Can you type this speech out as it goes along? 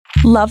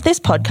Love this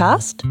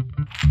podcast?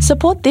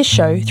 Support this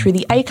show through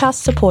the Acast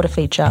supporter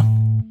feature.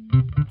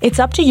 It's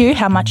up to you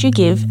how much you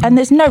give, and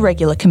there's no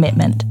regular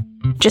commitment.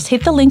 Just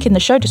hit the link in the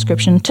show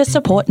description to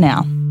support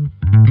now.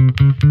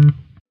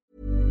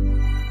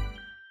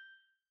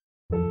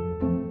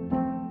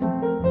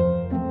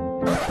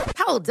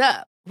 Hold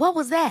up. What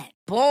was that?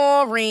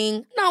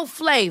 Boring. No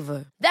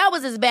flavor. That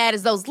was as bad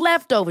as those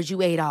leftovers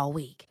you ate all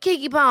week.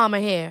 Keke Palmer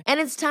here. And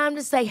it's time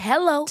to say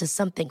hello to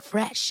something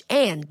fresh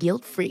and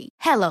guilt-free.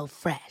 Hello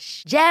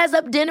Fresh. Jazz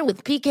up dinner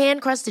with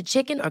pecan-crusted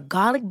chicken or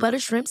garlic butter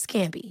shrimp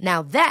scampi.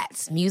 Now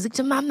that's music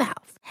to my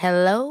mouth.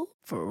 Hello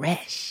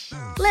Fresh.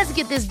 Let's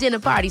get this dinner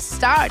party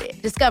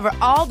started. Discover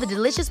all the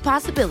delicious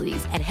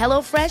possibilities at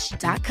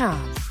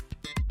HelloFresh.com.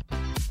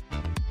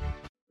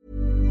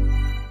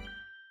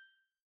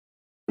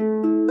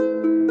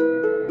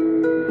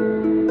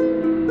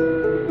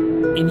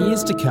 In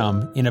years to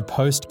come, in a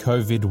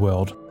post-COVID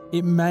world,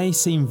 it may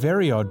seem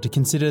very odd to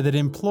consider that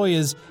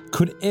employers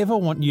could ever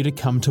want you to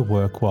come to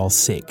work while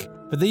sick.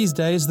 But these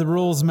days, the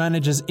rules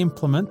managers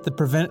implement that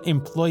prevent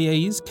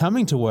employees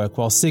coming to work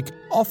while sick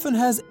often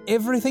has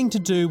everything to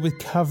do with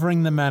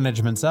covering the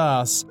management's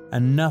ass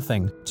and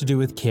nothing to do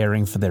with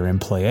caring for their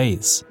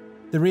employees.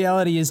 The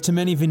reality is, to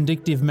many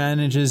vindictive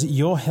managers,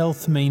 your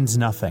health means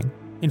nothing.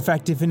 In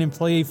fact, if an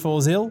employee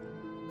falls ill,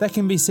 that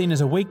can be seen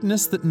as a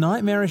weakness that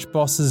nightmarish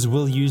bosses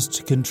will use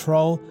to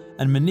control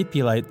and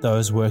manipulate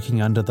those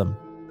working under them.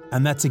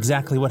 And that's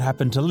exactly what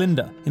happened to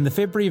Linda in the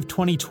February of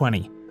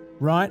 2020,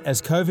 right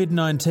as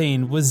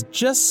COVID-19 was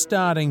just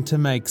starting to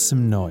make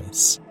some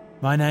noise.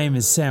 My name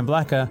is Sam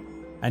Blacker,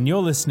 and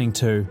you're listening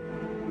to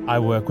I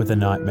Work With a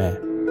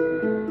Nightmare.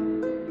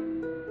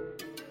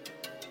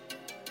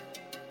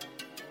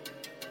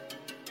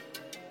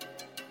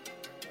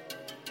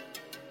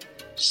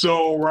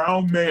 So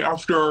around May,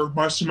 after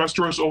my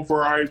semester was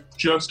over, I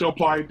just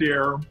applied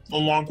there,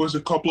 along with a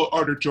couple of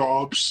other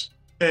jobs.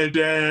 And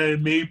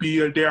then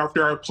maybe a day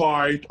after I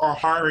applied, our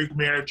hiring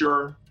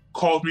manager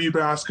called me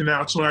back asking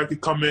out so I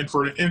could come in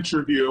for an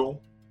interview.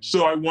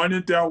 So I went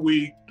in that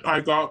week.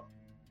 I got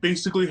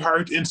basically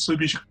hired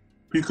instantly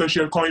because she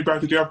had called me back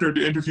the day after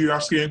the interview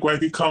asking when I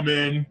could come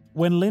in.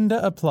 When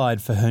Linda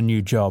applied for her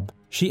new job,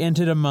 she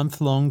entered a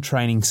month-long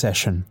training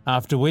session,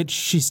 after which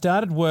she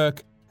started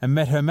work and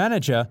met her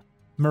manager,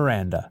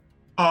 Miranda.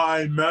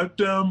 I met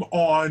them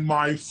on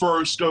my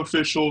first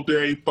official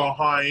day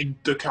behind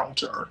the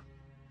counter.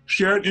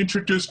 She had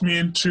introduced me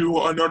into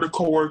another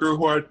coworker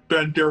who had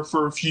been there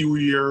for a few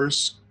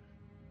years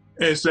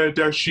and said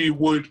that she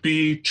would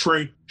be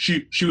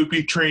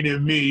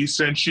training me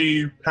since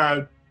she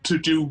had to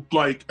do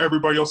like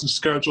everybody else's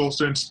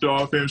schedules and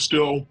stuff, and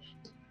still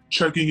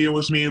checking in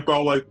with me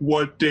about like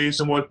what days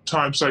and what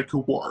times I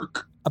could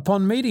work.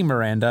 Upon meeting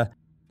Miranda,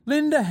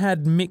 Linda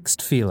had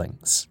mixed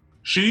feelings.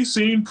 She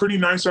seemed pretty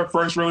nice at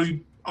first.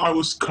 Really, I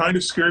was kind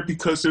of scared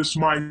because it's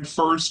my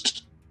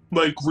first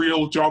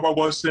real job. I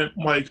wasn't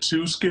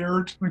too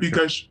scared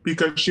because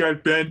she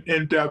had been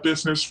in that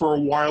business for a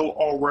while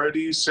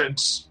already,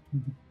 since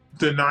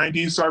the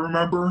 90s, I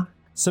remember.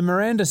 So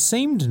Miranda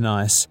seemed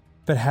nice,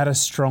 but had a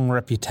strong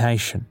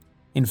reputation.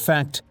 In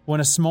fact, when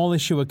a small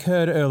issue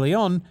occurred early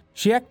on,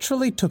 she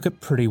actually took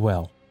it pretty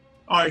well.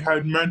 I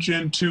had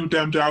mentioned to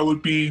them that I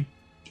would be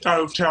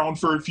out of town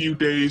for a few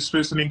days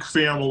visiting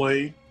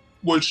family,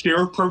 which they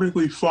were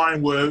perfectly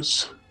fine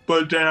with.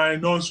 But then I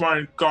noticed when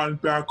I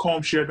got back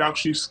home, she had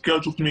actually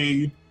scheduled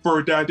me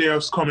for that day I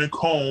was coming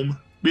home.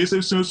 Basically,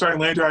 as soon as I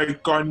landed, I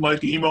got an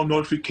email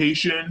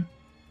notification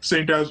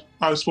saying that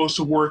I was supposed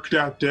to work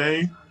that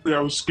day. I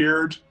was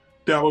scared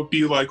that would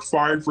be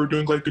 5 for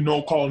doing a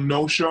no-call,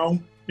 no-show.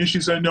 And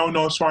she said, no,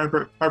 it's fine,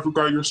 but I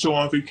forgot you're still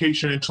on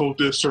vacation until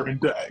this certain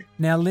day.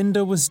 Now,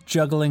 Linda was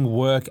juggling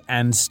work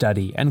and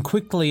study and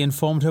quickly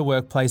informed her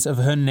workplace of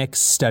her next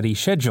study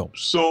schedule.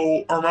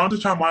 So around the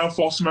time my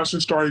fall semester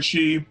started,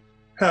 she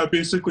had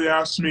basically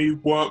asked me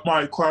what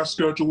my class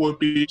schedule would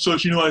be, so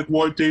she knew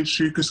what days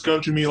she could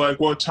schedule me,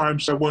 what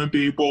times I wouldn't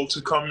be able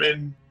to come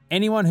in.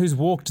 Anyone who's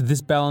walked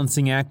this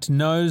balancing act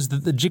knows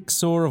that the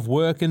jigsaw of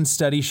work and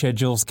study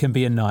schedules can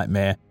be a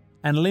nightmare.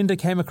 And Linda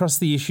came across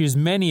the issues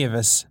many of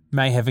us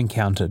may have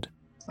encountered.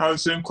 I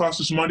was in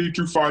classes Monday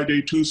through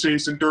Friday,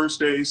 Tuesdays and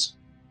Thursdays.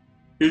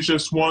 It's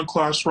just one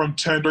class from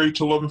 10:30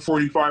 to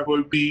 11:45. I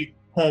would be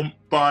home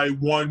by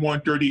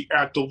 1:30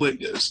 at the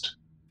latest.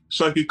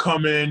 So I could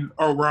come in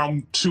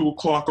around 2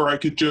 o'clock, or I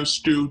could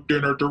just do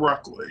dinner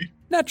directly.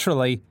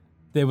 Naturally,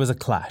 there was a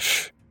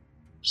clash.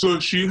 So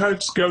she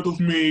had scheduled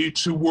me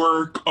to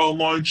work a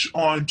lunch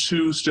on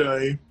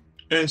Tuesday.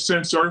 And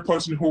since the other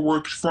person who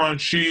worked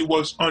front, she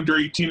was under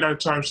 18 at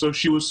the time, so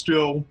she was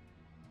still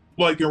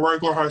in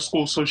regular high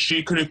school, so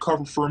she couldn't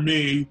cover for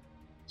me.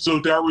 So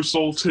that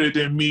resulted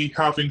in me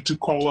having to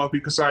call up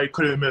because I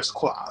couldn't miss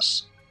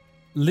class.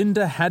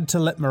 Linda had to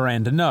let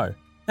Miranda know,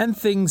 and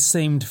things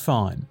seemed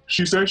fine.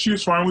 She said she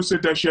was fine with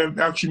it, that she had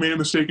actually made a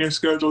mistake in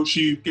schedule.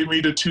 She gave me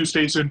the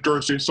Tuesdays and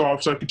Thursdays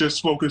off so I could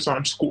just focus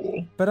on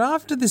school. But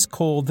after this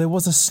call, there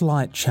was a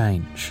slight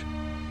change.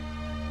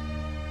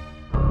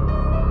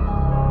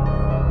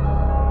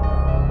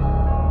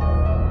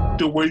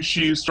 the way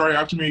she started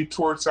acting me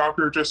towards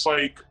after just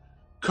like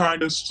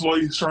kind of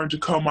slowly starting to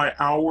cut my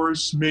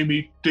hours made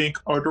me think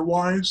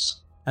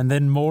otherwise. And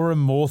then more and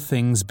more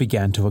things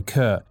began to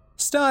occur,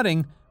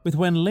 starting with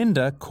when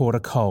Linda caught a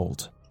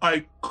cold.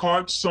 I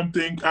caught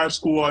something at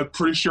school. I'm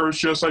pretty sure it's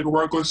just like a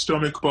regular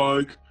stomach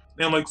bug.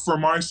 And like for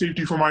my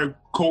safety, for my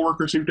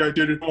coworker safety, I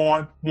didn't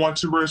want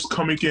to risk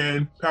coming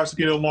in,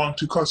 passing it along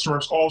to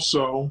customers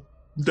also.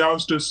 That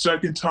was the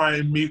second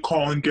time me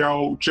calling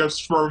out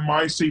just for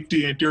my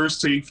safety and their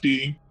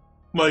safety.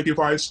 Like if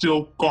I had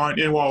still gone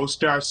in while I was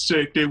that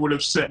sick, they would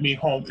have sent me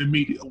home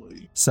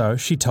immediately. So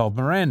she told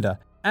Miranda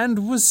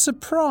and was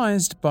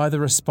surprised by the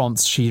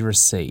response she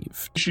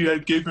received. She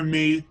had given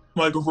me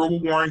like a verbal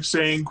warning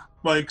saying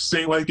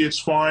it's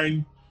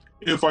fine.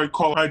 If I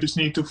call, I just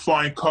need to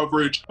find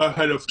coverage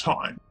ahead of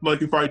time.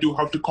 Like if I do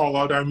have to call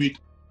out, I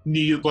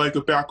need like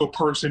a backup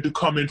person to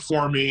come in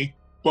for me,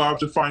 but I have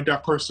to find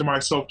that person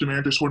myself. The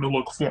manager just wouldn't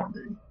look for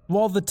me.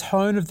 While the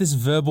tone of this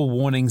verbal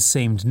warning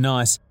seemed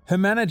nice, her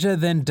manager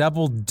then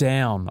doubled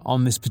down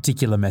on this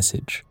particular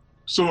message.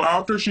 So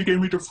after she gave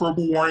me the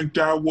verbal warning,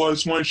 that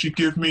was when she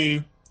gave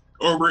me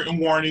a written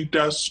warning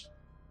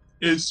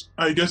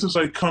I guess it's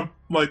like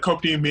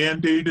company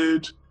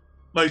mandated.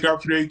 Like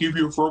after they give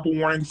you a verbal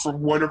warning, for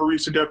whatever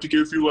reason, they have to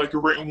give you like a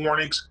written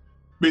warning,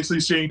 basically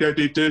saying that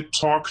they did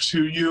talk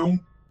to you.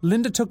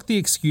 Linda took the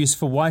excuse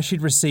for why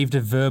she'd received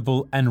a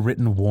verbal and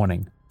written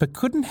warning, but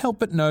couldn't help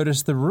but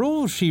notice the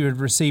rules she had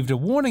received a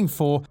warning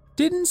for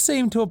didn't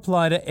seem to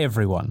apply to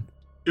everyone.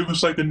 It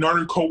was like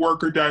another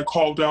coworker that I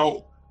called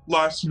out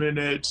last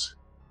minute.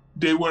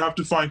 They would have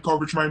to find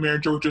coverage. My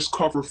manager would just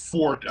cover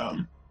for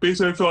them.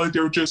 Basically, I felt like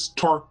they were just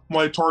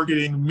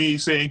targeting me,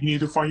 saying you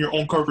need to find your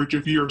own coverage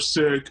if you're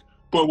sick,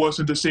 but it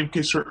wasn't the same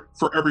case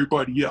for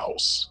everybody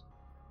else.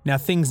 Now,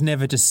 things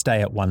never just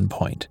stay at one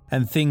point,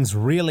 and things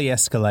really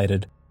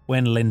escalated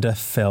when Linda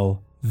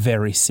fell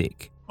very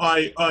sick.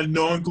 I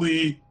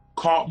unknowingly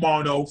caught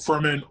mono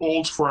from an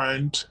old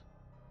friend.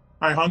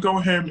 I hung out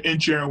with him in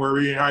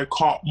January, and I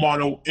caught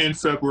mono in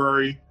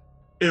February.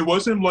 It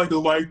wasn't like a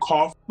light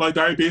cough. Like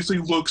I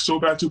basically looked so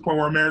bad to the point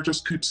where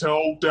managers could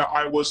tell that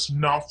I was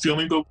not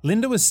feeling good.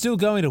 Linda was still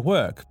going to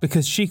work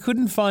because she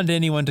couldn't find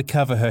anyone to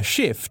cover her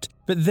shift,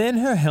 but then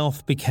her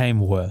health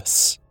became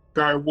worse.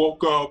 I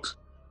woke up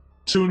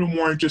 2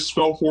 a.m, just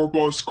felt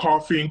horrible. I was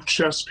coughing,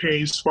 chest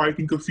pain,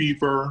 spiking a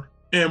fever.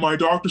 And my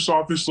doctor's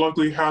office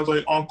luckily had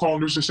like on-call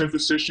nurses and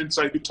physicians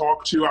I could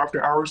talk to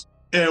after hours.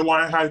 And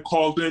when I had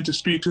called in to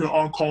speak to an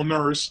on-call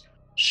nurse,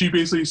 she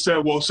basically said,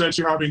 well, since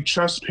you're having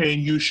chest pain,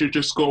 you should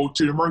just go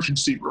to the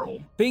emergency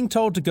room. Being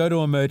told to go to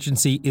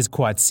emergency is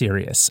quite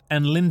serious,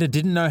 and Linda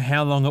didn't know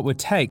how long it would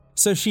take,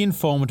 so she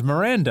informed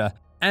Miranda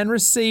and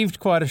received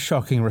quite a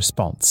shocking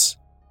response.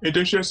 And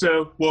then she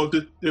said, well,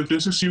 if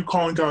this is you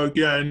calling out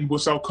again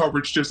without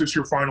coverage, this is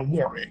your final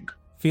warning.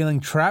 Feeling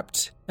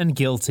trapped and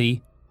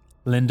guilty,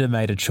 Linda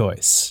made a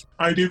choice.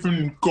 I didn't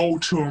even go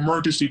to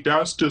emergency.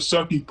 That's the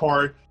sucky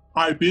part.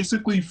 I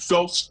basically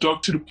felt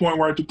stuck to the point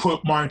where I had to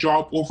put my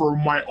job over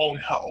my own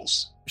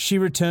health. She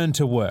returned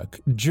to work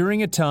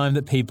during a time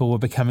that people were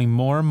becoming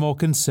more and more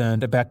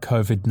concerned about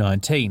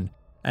COVID-19,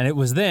 and it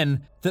was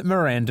then that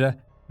Miranda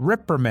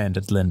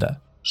reprimanded Linda.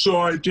 So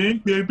I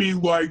think maybe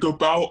like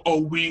about a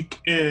week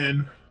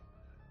in,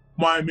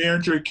 my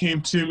manager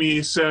came to me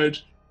and said,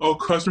 oh,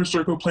 customers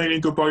are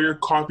complaining about your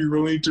cough. You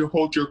really need to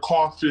hold your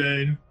cough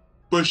in.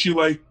 But she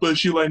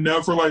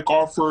never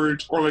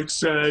offered or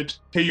said,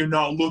 hey, you're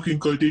not looking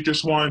good. They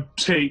just want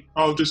to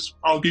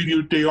I'll give you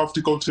a day off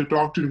to go to the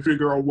doctor to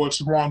figure out what's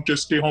wrong.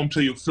 Just stay home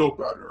till you feel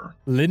better.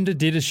 Linda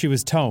did as she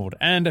was told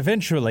and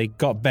eventually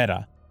got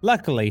better.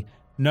 Luckily,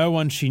 no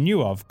one she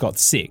knew of got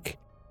sick.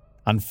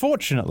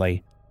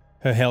 Unfortunately,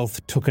 her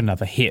health took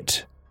another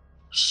hit.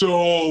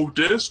 So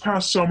this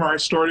past summer, I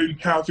started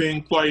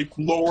having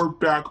lower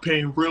back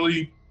pain.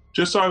 Really,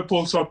 just thought I'd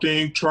pull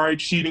something,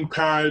 tried heating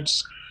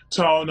pads,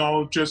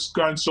 Tylenol, just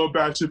gotten so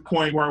bad to the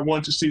point where I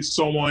wanted to see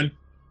someone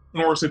in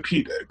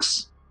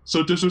orthopedics.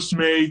 So this was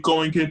May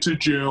going into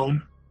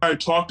June. I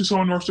talked to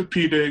someone in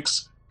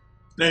orthopedics,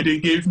 and they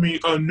gave me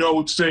a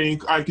note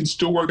saying I can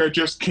still work, I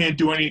just can't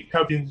do any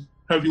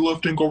heavy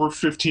lifting over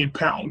 15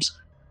 pounds.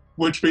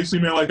 Which basically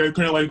meant I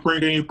couldn't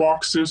bring any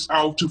boxes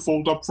out to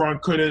fold up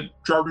front, couldn't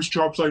driver's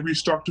jobs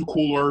restock the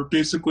cooler,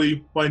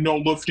 basically no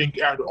lifting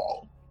at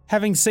all.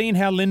 Having seen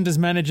how Linda's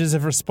managers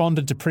have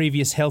responded to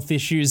previous health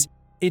issues,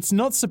 it's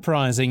not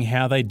surprising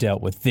how they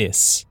dealt with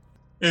this.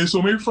 And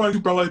so maybe for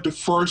about the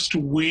first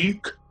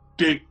week,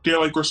 they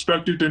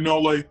respected to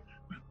know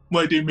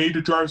they made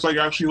the drivers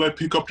actually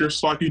pick up their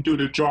slack and do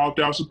the job.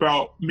 That was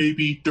about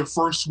maybe the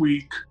first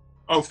week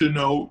of the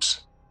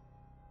note.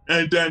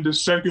 And then the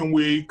second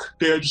week,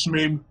 they just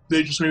made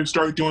me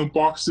start doing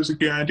boxes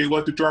again. They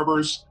let the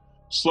drivers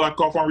slack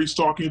off on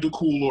restocking the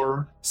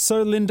cooler.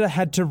 So Linda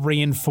had to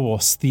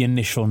reinforce the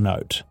initial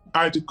note.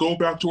 I had to go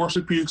back to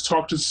orthopedics,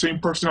 talk to the same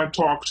person I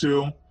talked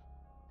to,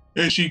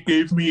 and she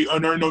gave me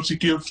another note to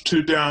give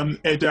to them,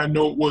 and that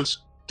note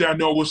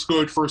was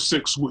good for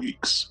 6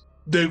 weeks.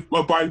 They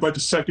abided by the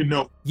second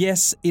note.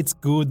 Yes, it's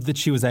good that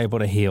she was able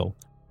to heal,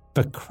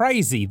 But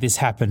crazy this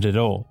happened at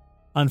all.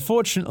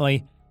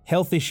 Unfortunately,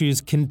 health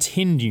issues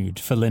continued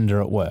for Linda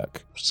at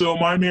work. So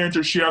my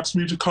manager, she asked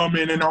me to come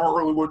in an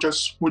hour early,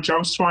 which I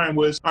was fine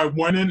with. I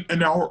went in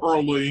an hour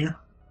early,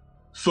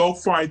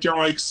 felt fine down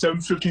like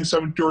 7:15,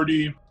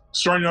 7:30,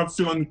 starting up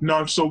feeling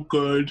not so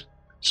good.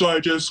 So I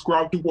just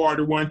grabbed the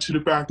water, went to the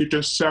back, and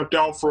just sat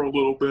down for a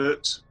little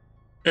bit.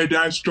 And then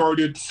I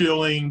started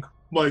feeling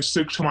like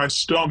sick to my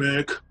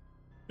stomach.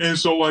 And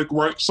so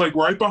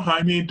right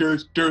behind me,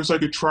 there's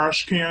like a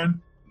trash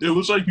can. It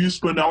was like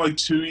used but not like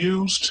too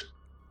used.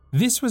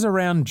 This was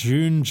around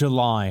June,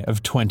 July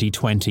of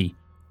 2020,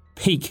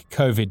 peak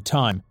COVID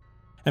time.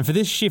 And for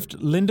this shift,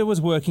 Linda was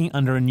working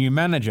under a new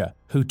manager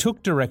who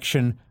took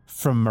direction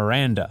from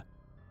Miranda.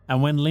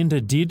 And when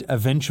Linda did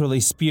eventually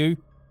spew,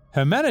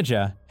 her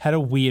manager had a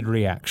weird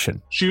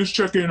reaction. She was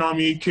checking in on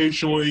me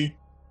occasionally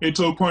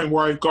until the point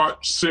where I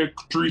got sick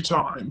 3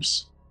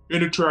 times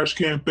in a trash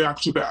can back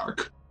to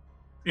back.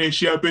 And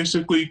she had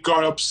basically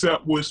got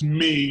upset with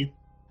me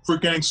for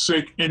getting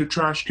sick in the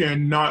trash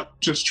can, not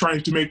just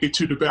trying to make it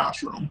to the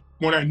bathroom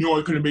when I knew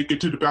I couldn't make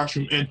it to the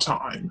bathroom in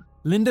time.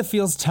 Linda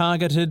feels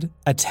targeted,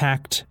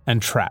 attacked,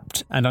 and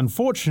trapped, and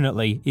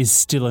unfortunately is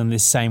still in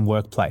this same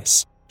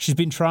workplace. She's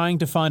been trying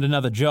to find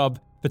another job,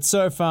 but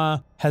so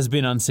far has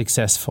been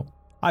unsuccessful.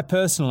 I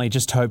personally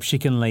just hope she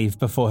can leave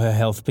before her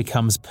health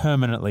becomes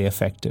permanently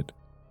affected.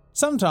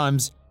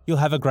 Sometimes you'll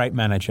have a great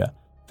manager,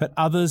 but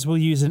others will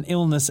use an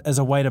illness as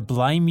a way to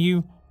blame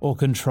you or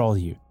control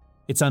you.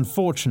 It's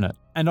unfortunate,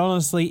 and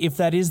honestly, if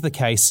that is the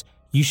case,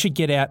 you should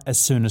get out as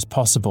soon as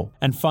possible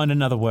and find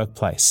another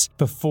workplace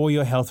before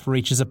your health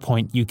reaches a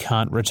point you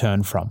can't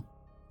return from.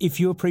 If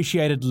you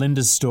appreciated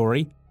Linda's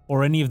story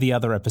or any of the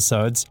other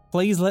episodes,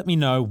 please let me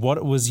know what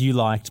it was you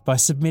liked by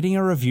submitting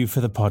a review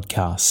for the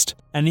podcast.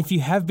 And if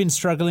you have been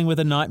struggling with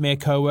a nightmare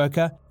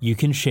coworker, you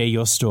can share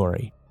your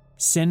story.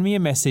 Send me a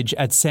message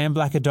at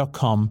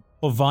samblacker.com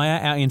or via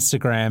our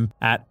Instagram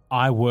at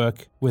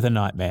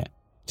iworkwithanightmare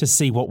to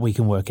see what we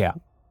can work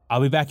out. I'll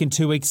be back in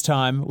 2 weeks'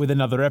 time with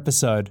another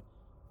episode.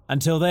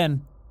 Until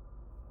then,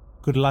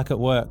 good luck at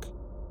work.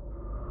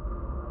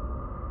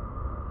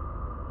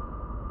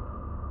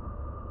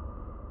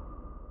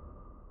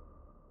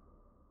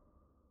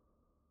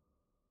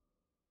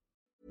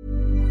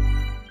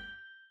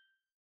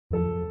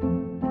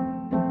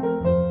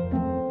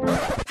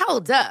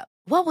 Hold up.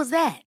 What was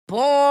that?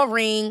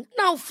 Boring.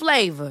 No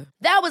flavor.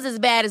 That was as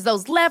bad as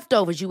those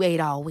leftovers you ate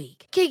all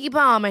week. Keke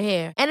Palmer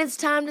here. And it's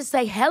time to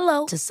say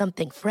hello to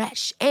something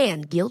fresh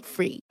and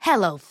guilt-free.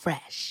 Hello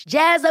Fresh.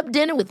 Jazz up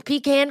dinner with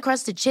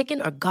pecan-crusted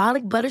chicken or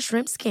garlic butter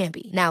shrimp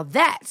scampi. Now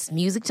that's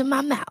music to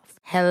my mouth.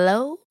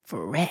 Hello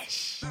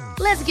Fresh.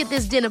 Let's get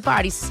this dinner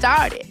party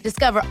started.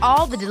 Discover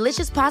all the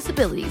delicious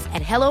possibilities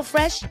at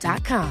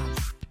HelloFresh.com.